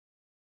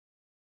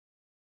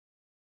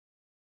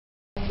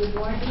Good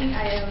morning.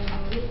 I am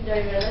Ruth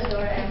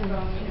Relador. I am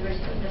from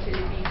University of the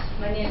Philippines,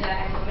 Manila.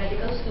 I'm a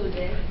medical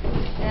student.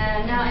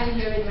 And now I'm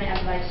here with my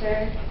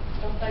advisor,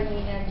 Dr.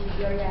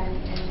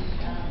 Glorianiand, and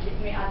with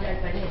my other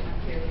advisor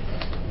here with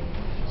us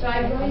today. So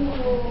I'm going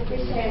to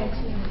present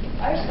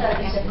our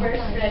study, the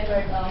first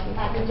record of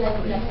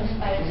pathogenic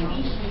Leptospira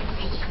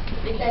species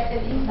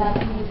detected in bat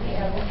Uplb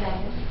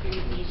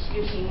securities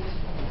using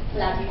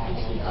Flab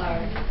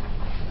PCR.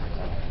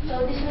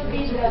 So this will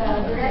be the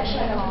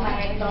direction of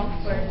my talk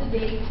for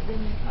today.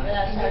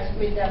 Starts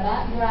with the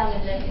background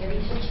and then the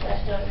research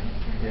question,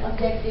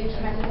 objectives,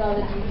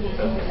 methodology,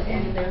 cases,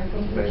 and the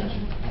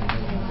conclusion.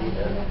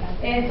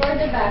 And for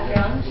the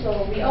background,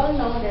 so we all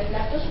know that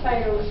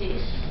leptospirosis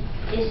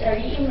is a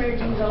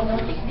re-emerging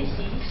zoonotic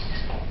disease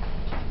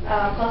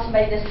caused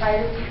by the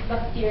spirochete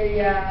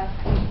bacteria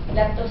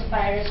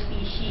Leptospira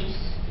species.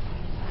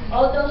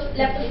 Although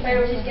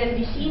leptospirosis can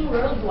be seen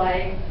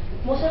worldwide,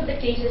 most of the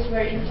cases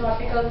were in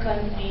tropical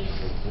countries,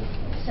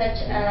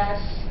 such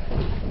as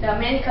the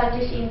many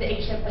countries in the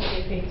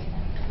Asia-Pacific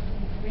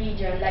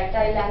region, like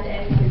Thailand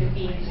and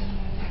Philippines.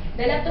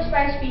 The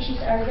Leptospira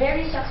species are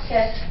very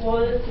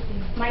successful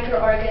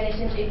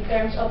microorganisms in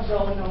terms of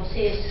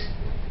zoonosis.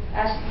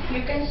 As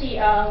you can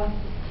see,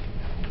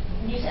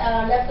 these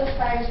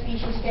Leptospira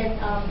species can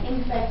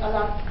infect a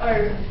lot,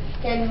 or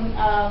can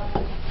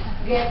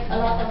get a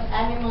lot of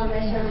animal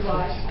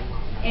reservoirs,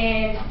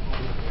 and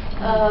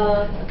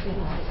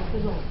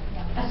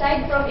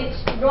aside from its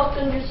drought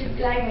conducive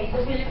climate, the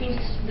Philippines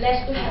is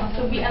blessed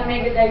to be a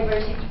mega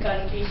diversity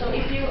country. So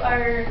if you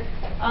are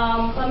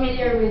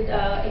familiar with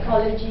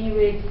ecology,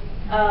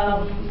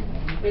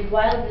 with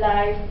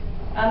wildlife,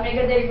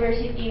 mega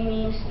diversity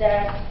means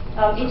that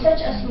in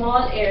such a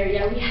small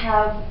area we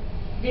have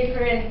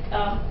different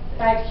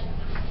types.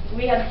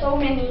 We have so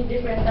many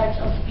different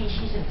types of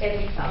species that can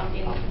be found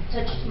in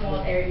such a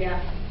small area.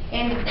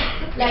 And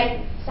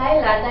like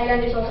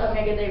Thailand is also a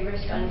mega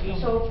diverse country.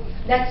 So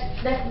that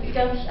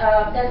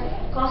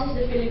causes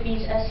the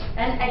Philippines as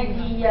an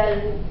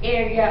ideal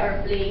area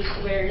or place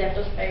where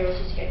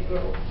leptospirosis can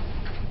grow.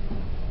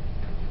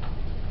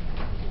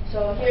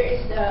 So here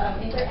is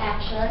the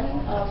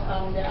interaction of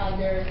the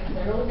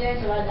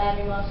rodents, wild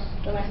animals,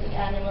 domestic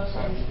animals,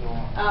 and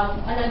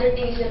another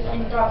thing is that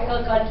in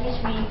tropical countries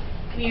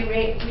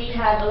we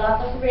have a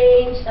lot of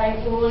rains,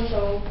 typhoons,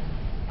 so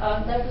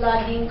the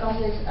flooding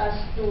causes us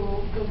to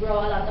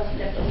grow a lot of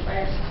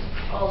leptospiras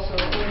also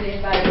in the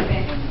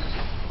environment.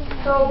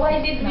 So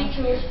why did we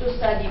choose to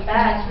study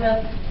bats?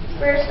 Well,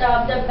 first,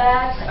 the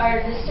bats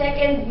are the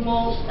second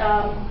most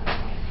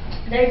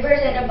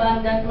diverse and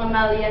abundant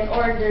mammalian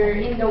order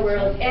in the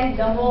world, and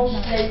the most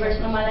diverse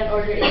mammalian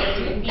order in the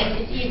Philippines.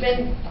 It's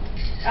even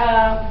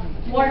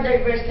more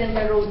diverse than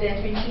the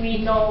rodents, which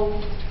we know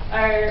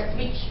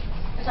which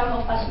some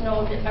of us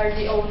know that are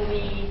the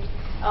only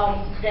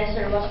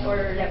reservoirs for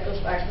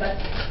leptospiras, but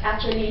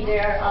actually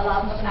there are a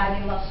lot of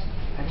animals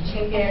which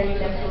can carry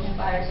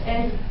leptospiras.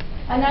 And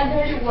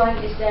another one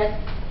is that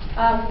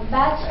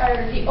bats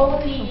are the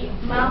only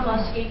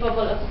mammals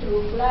capable of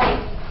true flight.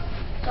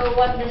 So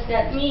what does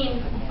that mean?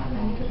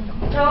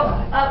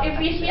 So if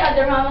we see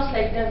other mammals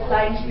like the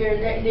flying squirrel,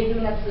 they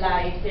do not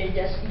fly, they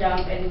just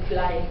jump and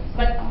fly.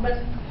 But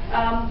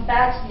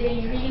bats,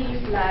 they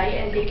really fly,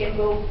 and they can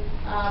go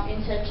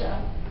in such a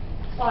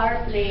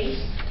far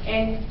place,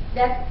 and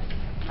that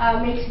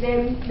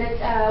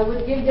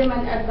would give them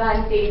an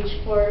advantage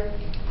for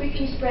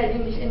quickly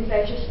spreading this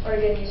infectious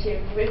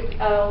organism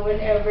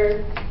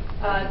whenever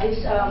this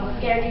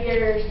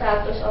carrier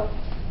status of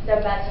the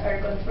bats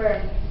are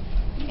confirmed.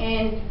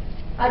 And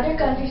other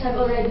countries have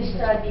already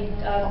studied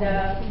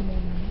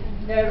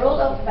the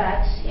role of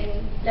bats in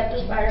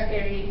leptospira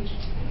carriage,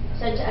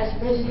 such as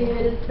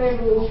Brazil,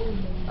 Peru,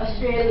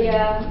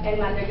 Australia, and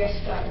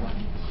Madagascar.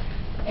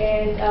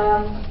 And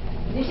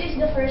this is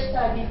the first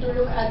study to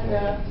look at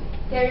the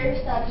carrier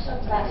status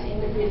of bats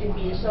in the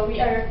Philippines. So we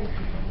are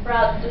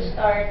proud to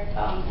start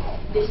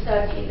this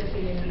study in the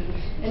Philippines.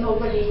 And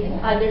hopefully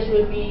others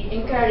will be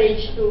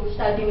encouraged to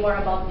study more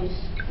about this.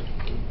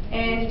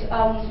 And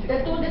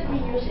the tool that we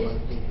use is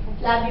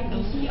Flab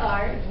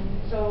PCR.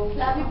 So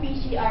Flab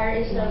PCR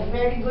is a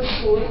very good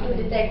tool to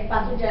detect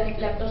pathogenic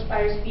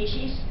Leptospira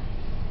species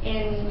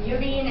in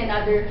urine and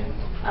other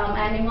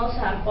animal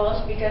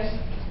samples, because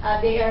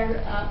they are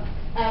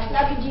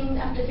Flab gene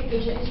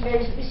amplification is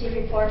very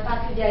specific for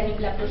pathogenic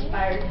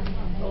Leptospira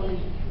only.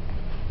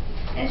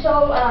 And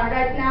so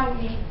right now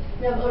we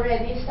have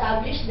already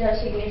established the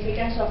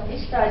significance of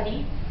this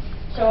study.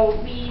 So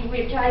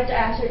we tried to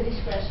answer this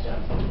question.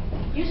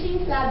 Using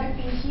Flab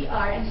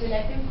PCR and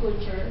selective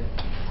culture,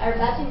 our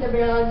bats in the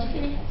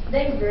biologically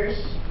diverse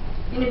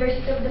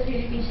University of the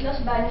Philippines Los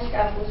Baños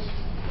campus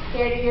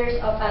carriers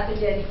of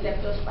pathogenic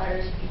Leptospira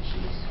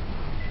species.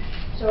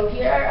 So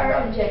here are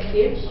our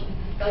objectives.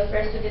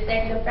 First, to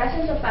detect the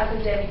presence of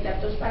pathogenic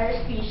Leptospira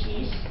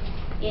species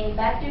in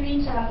bat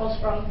urine samples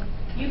from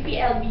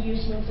Uplb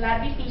using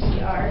Flab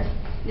PCR.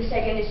 The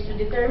second is to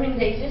determine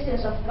the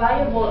existence of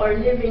viable or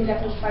living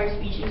Leptospira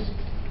species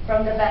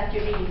from the bat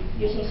urine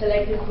using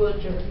selective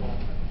culture.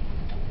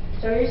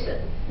 So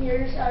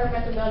here's our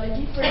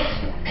methodology. First,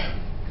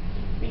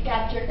 we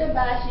captured the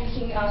bats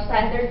using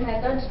standard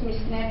methods,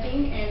 mist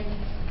netting, and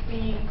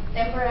we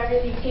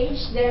temporarily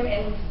caged them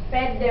and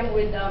fed them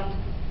with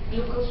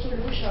glucose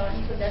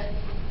solution so that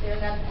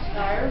they're not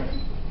starved.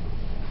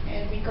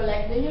 And we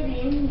collect the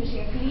urine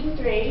using a clean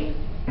tray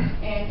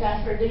and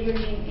transfer the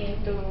urine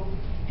into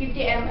 50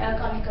 ml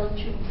conical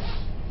tubes.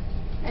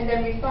 And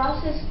then we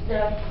process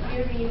the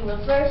urine.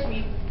 Well, first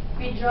we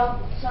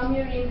dropped some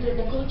urine to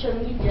the culture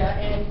media,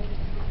 and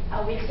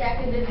we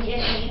extracted the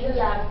DNA in the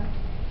lab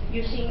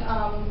using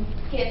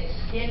kits,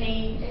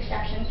 DNA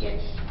extraction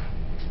kits.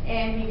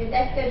 And we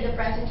detected the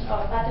presence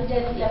of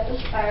pathogenic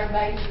Leptospira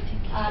by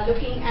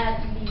looking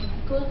at the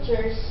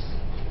cultures,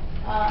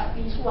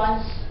 these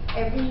once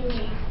every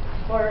week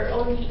for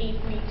only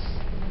 8 weeks.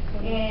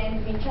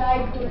 And we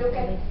tried to look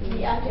at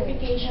the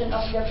amplification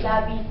of the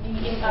flabby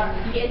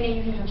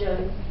DNA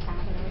region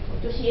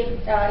to see if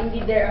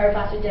indeed there are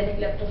pathogenic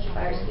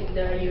leptospiras in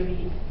the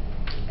urine.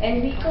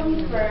 And we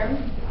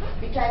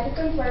tried to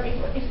confirm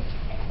if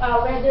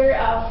whether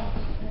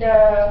the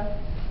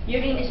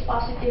urine is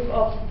positive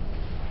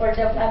for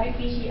the flabby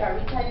PCR.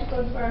 We tried to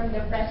confirm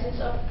the presence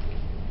of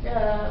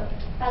the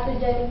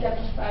pathogenic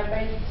leptospira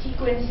by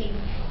sequencing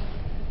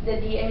the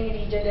DNA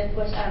region that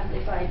was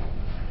amplified.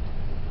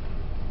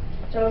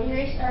 So here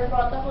is our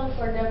protocol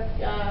for the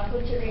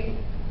culturing,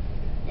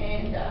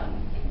 and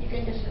you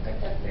can just look at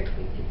that very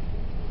quickly.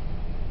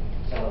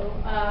 So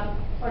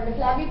for the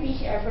flabby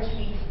PCR, first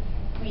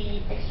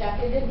we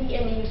extracted the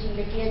DNA using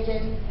the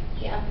Qiagen,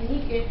 the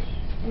amplified,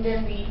 and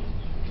then we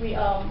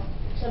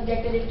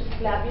subjected it to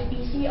flabby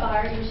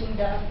PCR using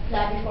the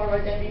flabby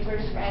forward and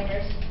reverse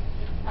primers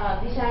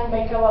designed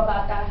by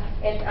Kawabata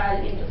et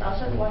al. In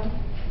 2001.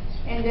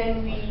 And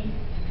then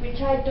we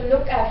tried to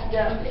look at the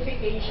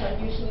amplification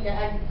using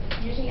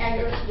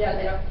agarose gel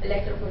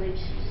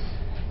electrophoresis.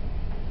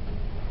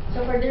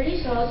 So for the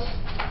results,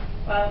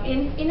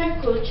 in our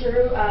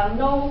culture,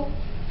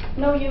 no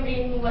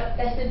urine was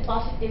tested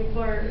positive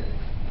for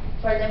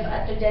the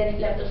pathogenic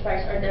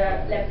leptospiras or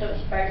the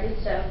leptospiras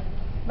itself.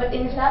 But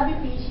in flabby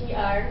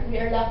PCR, we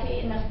are lucky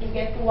enough to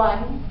get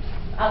 1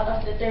 out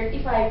of the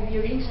 35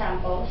 urine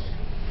samples.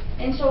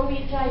 And so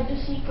we tried to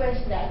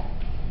sequence that.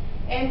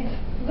 And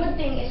good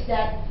thing is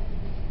that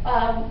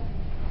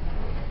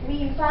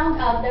we found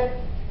out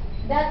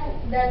that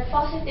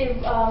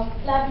positive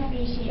flabby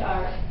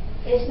PCR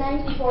is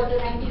 94 to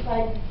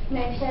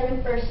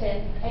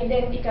 97%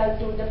 identical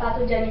to the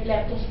pathogenic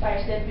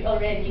leptospiras that we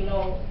already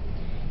know.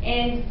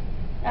 And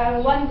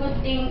one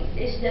good thing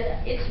is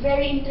that it's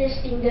very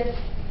interesting that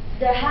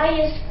the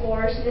highest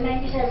scores, the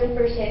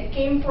 97%,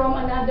 came from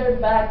another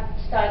bat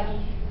study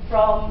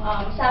from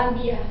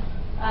Zambia,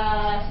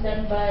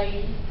 done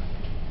by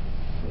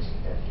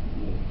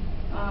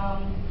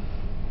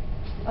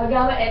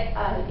Agawa et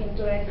al. In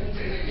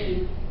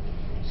 2015.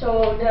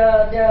 So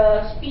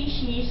the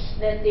species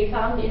that they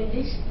found in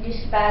these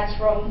bats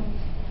from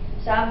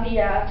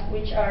Zambia,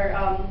 which are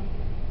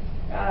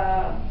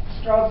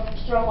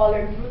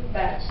straw-colored fruit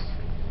bats,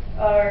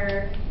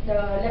 are the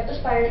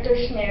Leptospira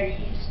tertiary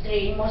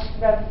strain,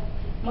 Moskva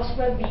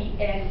B,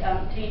 and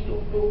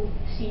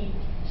 322C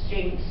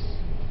strains.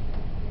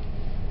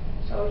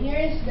 So here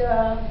is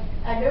the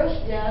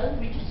agarose gel,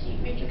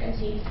 which you can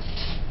see.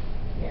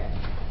 Yeah,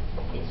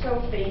 it's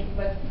so faint,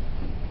 but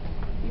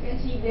you can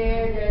see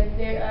there that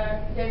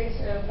there is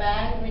a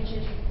band which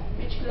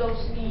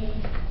closely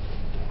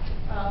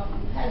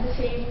has the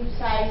same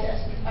size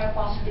as our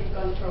positive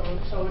control.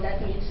 So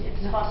that means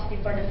it's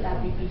positive for the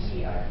flabby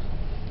PCR.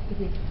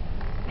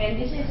 And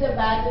this is a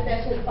bat that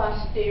tested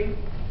positive.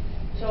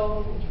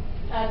 So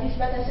this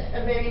bat has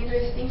a very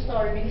interesting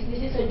story because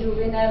this is a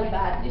juvenile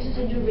bat. This is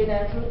a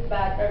juvenile fruit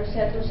bat, or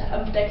Cetus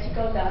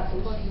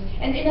amplexicaudatus.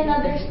 And in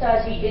another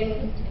study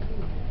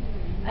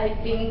I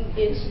think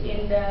it's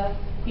in the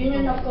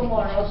Union of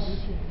Comoros,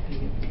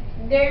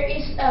 there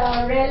is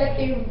a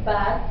relative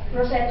bat,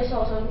 Rosetus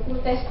also,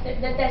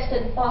 that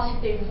tested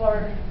positive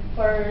for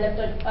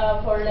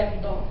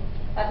lepto,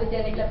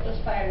 pathogenic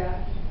leptospira.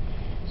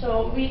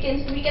 So we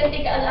can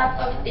take a lot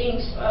of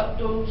things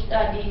to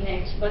study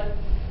next, but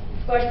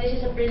of course this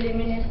is a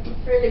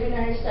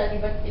preliminary study,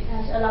 but it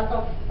has a lot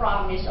of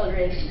promise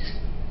already.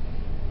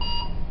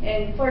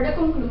 And for the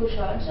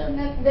conclusion, so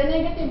the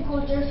negative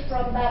cultures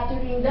from bat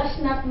urine does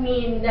not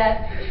mean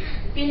that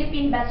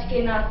Philippine bats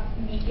cannot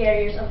be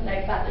carriers of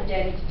live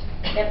pathogenic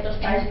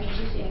Leptospira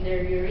species in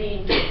their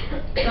urine.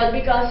 But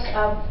because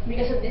of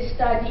this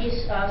study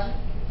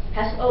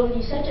has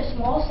only such a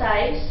small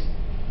size,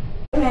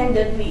 recommend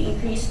that we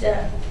increase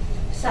the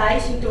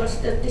size into a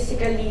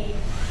statistically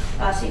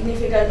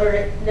significant,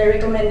 or the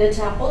recommended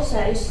sample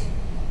size.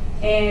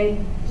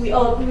 And we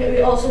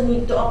also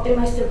need to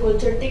optimize the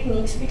culture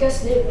techniques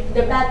because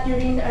the bat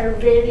urine are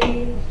very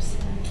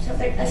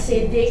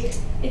acidic.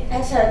 It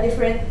has a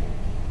different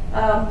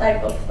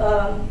type of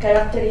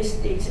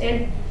characteristics,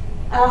 and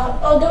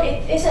although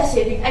it is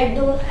acidic,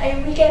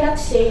 we cannot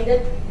say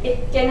that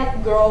it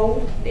cannot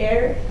grow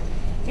there,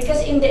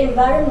 because in the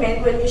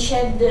environment when you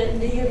shed the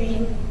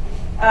urine,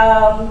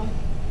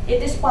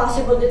 it is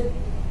possible that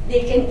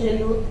they can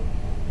dilute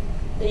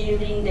the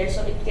urine there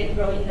so it can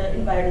grow in the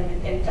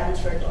environment and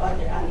transfer to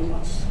other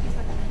animals.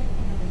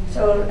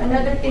 So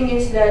another thing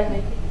is that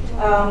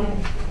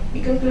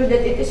we conclude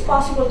that it is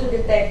possible to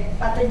detect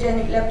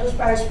pathogenic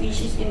Leptospira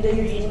species in the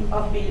urine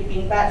of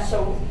Philippine bats.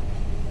 So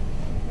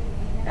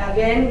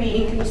again, we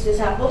increase the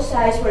sample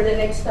size for the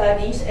next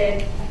studies,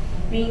 and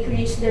we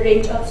increase the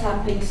range of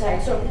sampling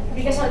sites. So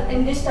because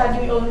in this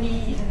study we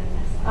only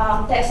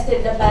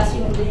tested the bats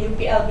in the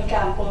Uplb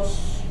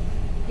campus,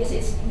 because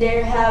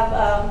the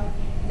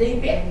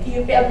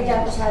Uplb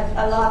campus had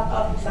a lot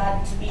of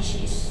bat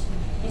species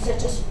in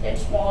such a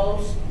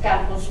small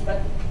campus.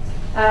 But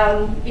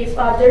if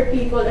other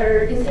people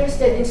are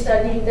interested in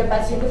studying the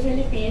bats in the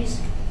Philippines,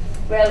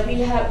 well,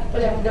 we have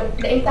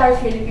the entire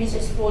Philippines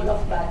is full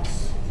of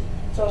bats,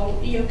 so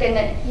you can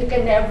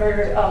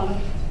never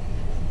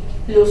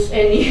lose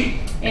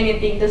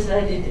anything to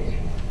study there.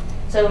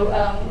 So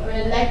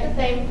we'd like to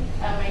thank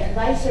my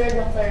advisor,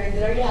 Dr.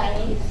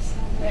 Glorianiand,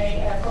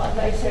 my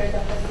co-advisor,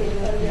 Dr.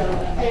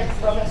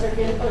 Professor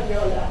Phillip,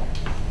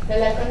 the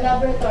Lepton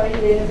Laboratory,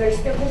 the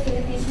University of the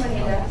Philippines,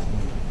 Manila,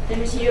 the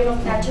Museum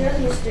of Natural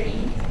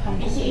History,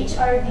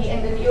 PCHRD,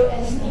 and the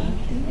USD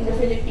in the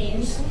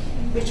Philippines,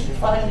 which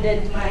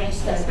funded my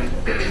study.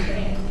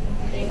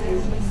 Thank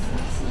you.